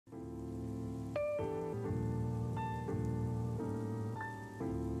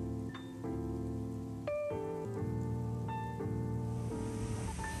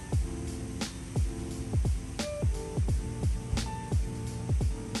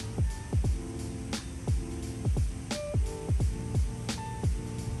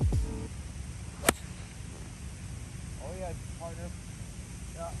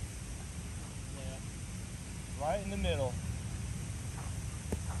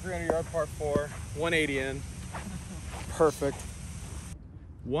300 yard par 4, 180 in. Perfect.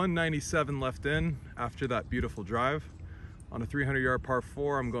 197 left in after that beautiful drive. On a 300 yard par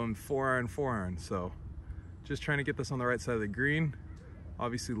 4, I'm going 4 iron. So just trying to get this on the right side of the green.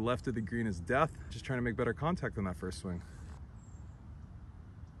 Obviously left of the green is death. Just trying to make better contact on that first swing.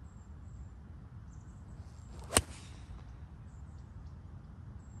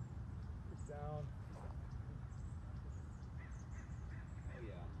 It's down. Oh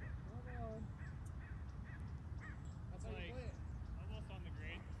yeah. Come on. That's like almost on the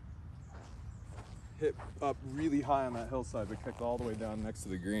green. Hit up really high on that hillside, but kicked all the way down next to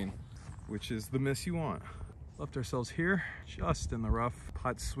the green, which is the miss you want. Left ourselves here, just in the rough.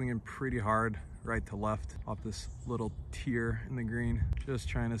 Putt swinging pretty hard, right to left, off this little tier in the green. Just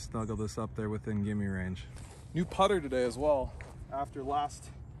trying to snuggle this up there within gimme range. New putter today as well, after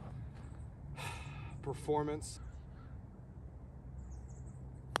last performance.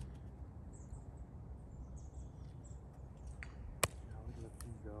 Now look at that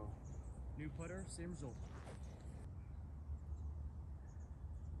thing go. New putter, same result.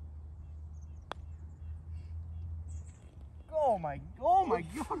 Oh my god,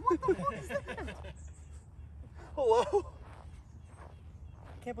 what the fuck is that? Hello?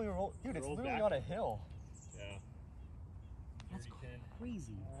 I can't believe we're rolling. Dude, it's Rolled literally back. on a hill. Yeah. That's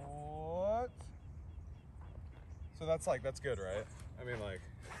crazy. What? So that's good, right? I mean, like.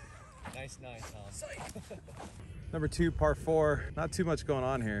 Nice, Number 2, par 4. Not too much going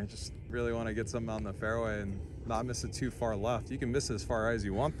on here. Just really want to get something on the fairway and not miss it too far left. You can miss it as far as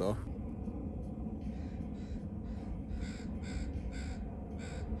you want, though.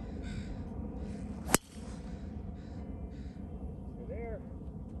 There.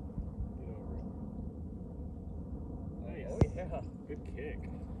 Nice. Oh yeah. Good kick.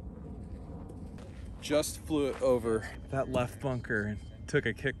 Just flew it over that left bunker and took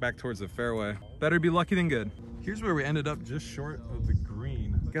a kick back towards the fairway. Better be lucky than good. Here's where we ended up, just short of the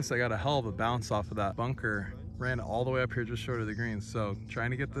green. I guess I got a hell of a bounce off of that bunker. Ran all the way up here just short of the green. So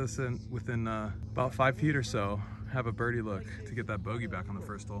trying to get this in within about 5 feet or so. Have a birdie look to get that bogey back on the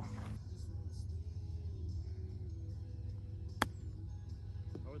first hole.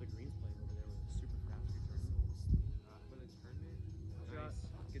 How are the greens playing over there with a super fast return? Nice.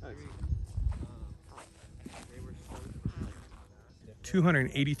 Good three. They were so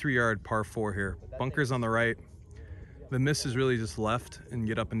 283 yard par 4 here. Bunker's on the right. The miss is really just left and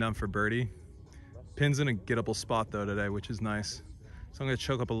get up and down for birdie. Pin's in a gettable spot though today, which is nice. So I'm gonna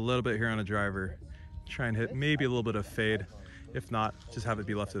choke up a little bit here on a driver. Try and hit maybe a little bit of fade. If not, just have it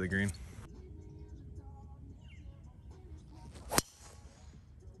be left of the green.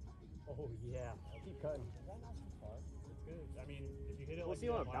 Oh yeah. Keep cutting. It's good. I mean, if you hit it We'll like see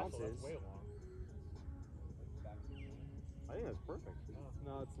how it that's bounces. way long. I think that's perfect.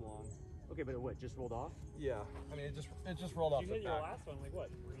 No, it's long. Okay, but it just rolled off? Yeah, I mean it just rolled off You the hit your back. last one like what?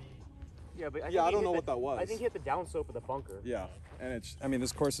 Yeah, but I don't know what that was. I think he hit the down slope of the bunker. Yeah, and I mean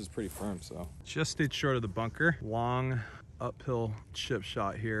this course is pretty firm, so. Just stayed short of the bunker. Long uphill chip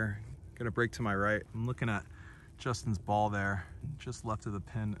shot here. Gonna break to my right. I'm looking at Justin's ball there, just left of the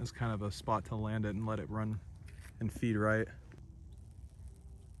pin as kind of a spot to land it and let it run and feed right.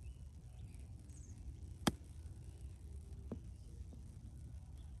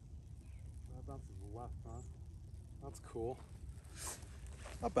 That bounces left, huh? That's cool.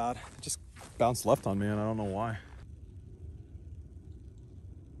 Not bad. It just bounced left on me and I don't know why.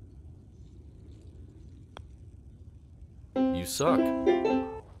 You suck.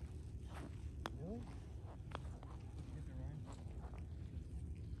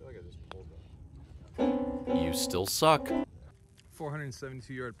 You still suck.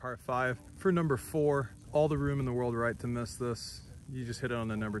 472 yard par 5 for number 4. All the room in the world right to miss this. You just hit it on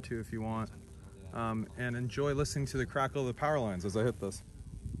the number 2 if you want. And enjoy listening to the crackle of the power lines as I hit this.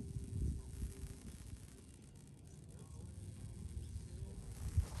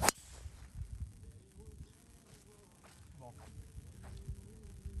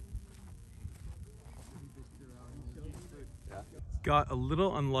 Got a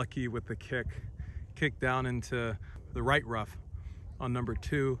little unlucky with the kick down into the right rough on number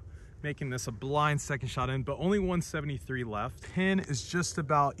 2, making this a blind second shot in, but only 173 left. Pin is just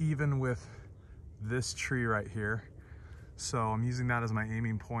about even with this tree right here. So I'm using that as my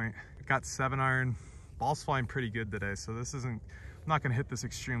aiming point. Got 7 iron, ball's flying pretty good today. So this isn't, I'm not gonna hit this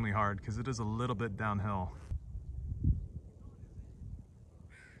extremely hard because it is a little bit downhill.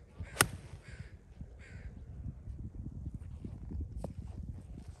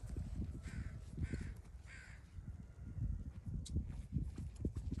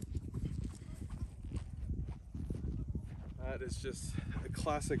 That is just a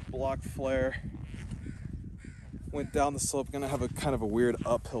classic block flare. Went down the slope, gonna have a kind of a weird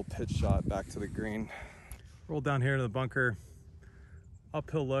uphill pitch shot back to the green. Roll down here to the bunker.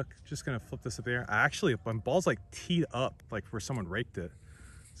 Uphill look, just gonna flip this up there. Actually, my ball's like teed up, like where someone raked it.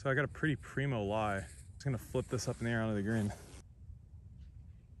 So I got a pretty primo lie. Just gonna flip this up in the air onto the green.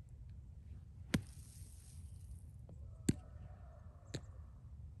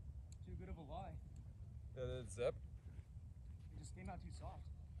 Too good of a lie. Did it zip? It just came out too soft.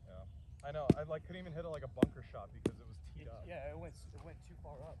 Yeah, I know. I like couldn't even hit it like a bunker shot because it was teed up. Yeah, it went too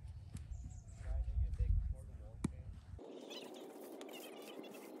far up.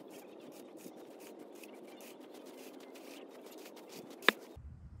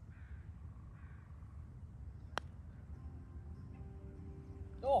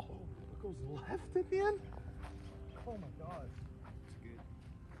 Oh, it goes left at the end? Oh my god. It's good.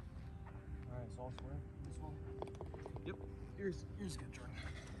 Alright, so I'll swear. This one? Yep. Yours good, Jordan.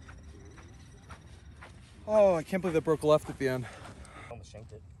 Oh, I can't believe that broke left at the end. Almost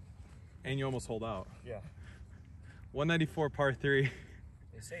shanked it. And you almost hold out. Yeah. 194 par 3.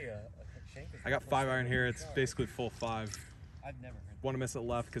 They say a shank is... I got 5 iron here. It's basically full 5. I've never heard Want to miss it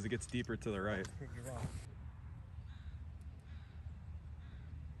left because it gets deeper to the right. that. You're wrong.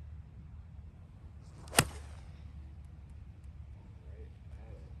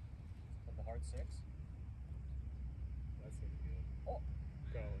 The hard 6. That's gonna be good. Oh.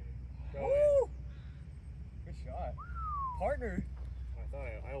 Go in. Woo! Good shot. Partner. I thought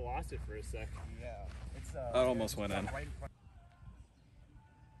I lost it for a sec. Yeah. It's That almost went in. Right in front.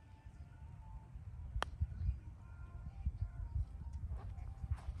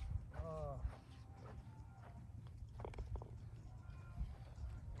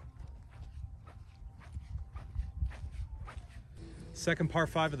 Second par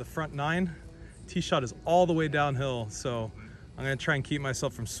 5 of the front 9. Tee shot is all the way downhill, so I'm gonna try and keep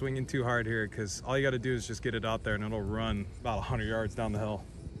myself from swinging too hard here because all you gotta do is just get it out there and it'll run about 100 yards down the hill.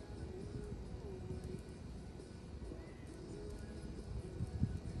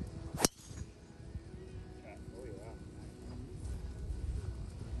 Oh yeah.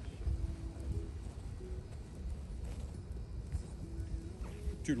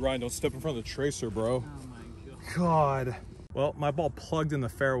 Dude, Ryan, don't step in front of the tracer, bro. Oh my God. Well, my ball plugged in the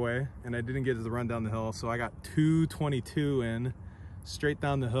fairway and I didn't get it to run down the hill, so I got 222 in, straight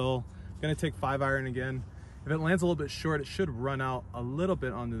down the hill. Gonna take 5 iron again. If it lands a little bit short, it should run out a little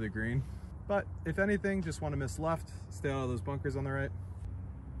bit onto the green. But if anything, just want to miss left, stay out of those bunkers on the right.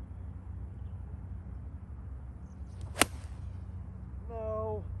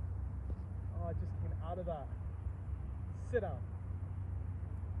 No. Oh, I just came out of that. Sit down.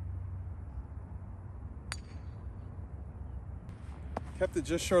 Kept it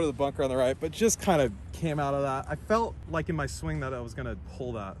just short of the bunker on the right, but just kind of came out of that. I felt like in my swing that I was gonna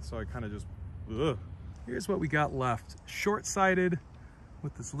pull that, so I kind of just, ugh. Here's what we got left. Short-sighted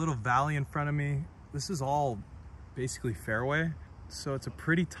with this little valley in front of me. This is all basically fairway, so it's a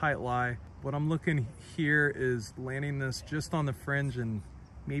pretty tight lie. What I'm looking here is landing this just on the fringe and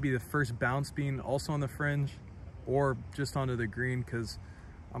maybe the first bounce being also on the fringe or just onto the green because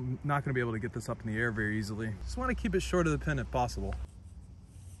I'm not gonna be able to get this up in the air very easily. Just wanna keep it short of the pin if possible.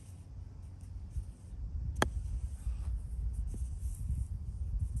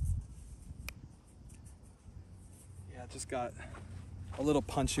 Just got a little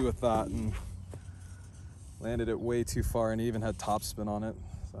punchy with that and landed it way too far and even had topspin on it.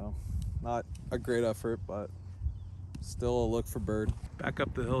 So not a great effort, but still a look for bird. Back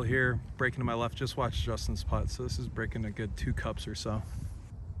up the hill here, breaking to my left, just watched Justin's putt. So this is breaking a good 2 cups or so.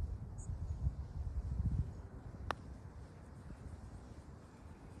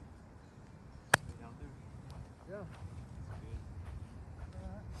 Yeah.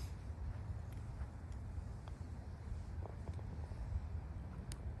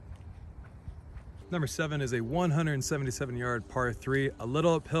 Number 7 is a 177-yard par 3, a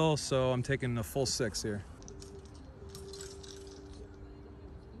little uphill, so I'm taking a full 6 here.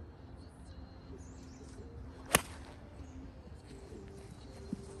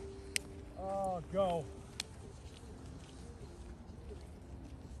 Oh, go.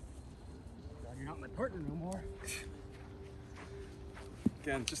 God, you're not my partner no more.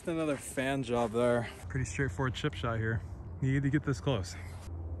 Again, just another fan job there. Pretty straightforward chip shot here. You need to get this close.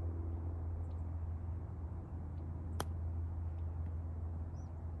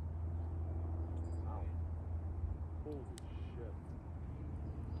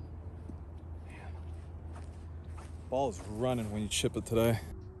 Ball is running when you chip it today.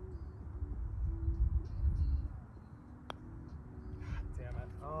 God damn it.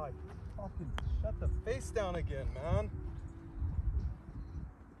 Oh, I fucking shut the face down again, man.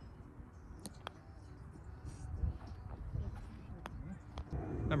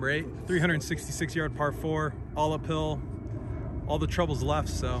 number 8, 366 yard par 4, all uphill, all the troubles left,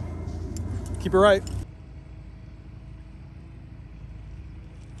 so keep it right.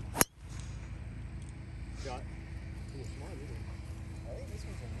 Shot. Ooh, smart, isn't it? I think this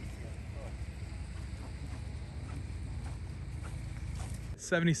one's a neat one.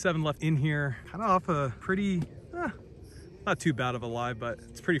 77 left in here, kind of off a pretty, not too bad of a lie, but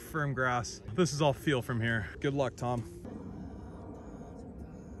it's pretty firm grass. This is all feel from here. Good luck, Tom.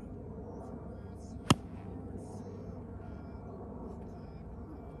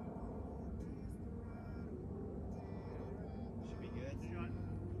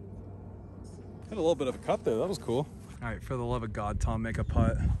 Hit a little bit of a cut there. That was cool. All right, for the love of God, Tom, make a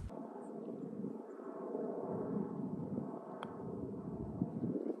putt.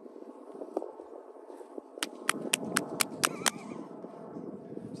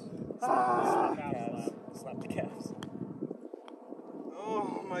 Slap the calves.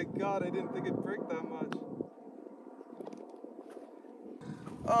 Oh my God, I didn't think it'd break that much.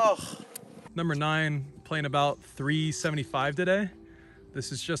 Oh. Number 9, playing about 375 today.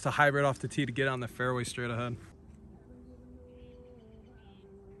 This is just a hybrid off the tee to get on the fairway straight ahead.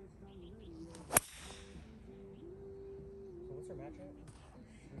 So what's our match at?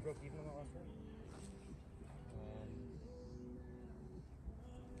 We broke even on that last one?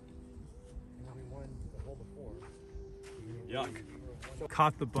 And then we won the hole before. Yuck.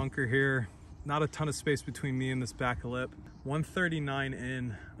 Caught the bunker here. Not a ton of space between me and this back lip. 139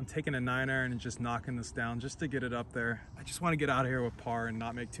 in. I'm taking a 9-iron and just knocking this down just to get it up there. I just want to get out of here with par and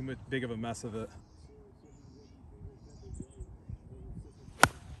not make too much big of a mess of it.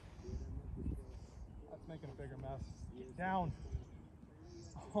 That's making a bigger mess. Get down.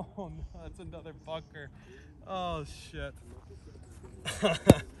 Oh no, that's another bunker. Oh shit.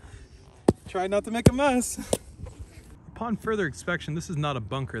 Try not to make a mess. Upon further inspection, this is not a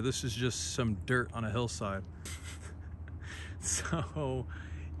bunker. This is just some dirt on a hillside. So,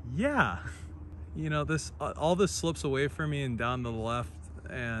 yeah, you know, all this slips away from me and down to the left,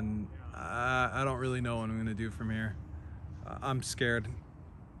 and I don't really know what I'm gonna do from here. I'm scared.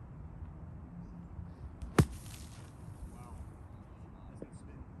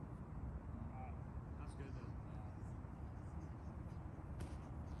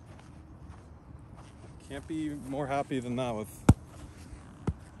 Can't be more happy than that with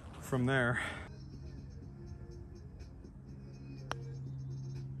from there.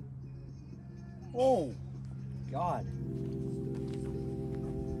 Oh, God.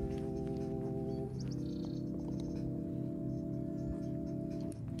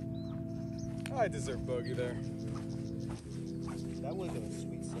 I deserve bogey there. That would have been a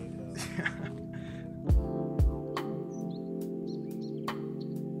sweet save though.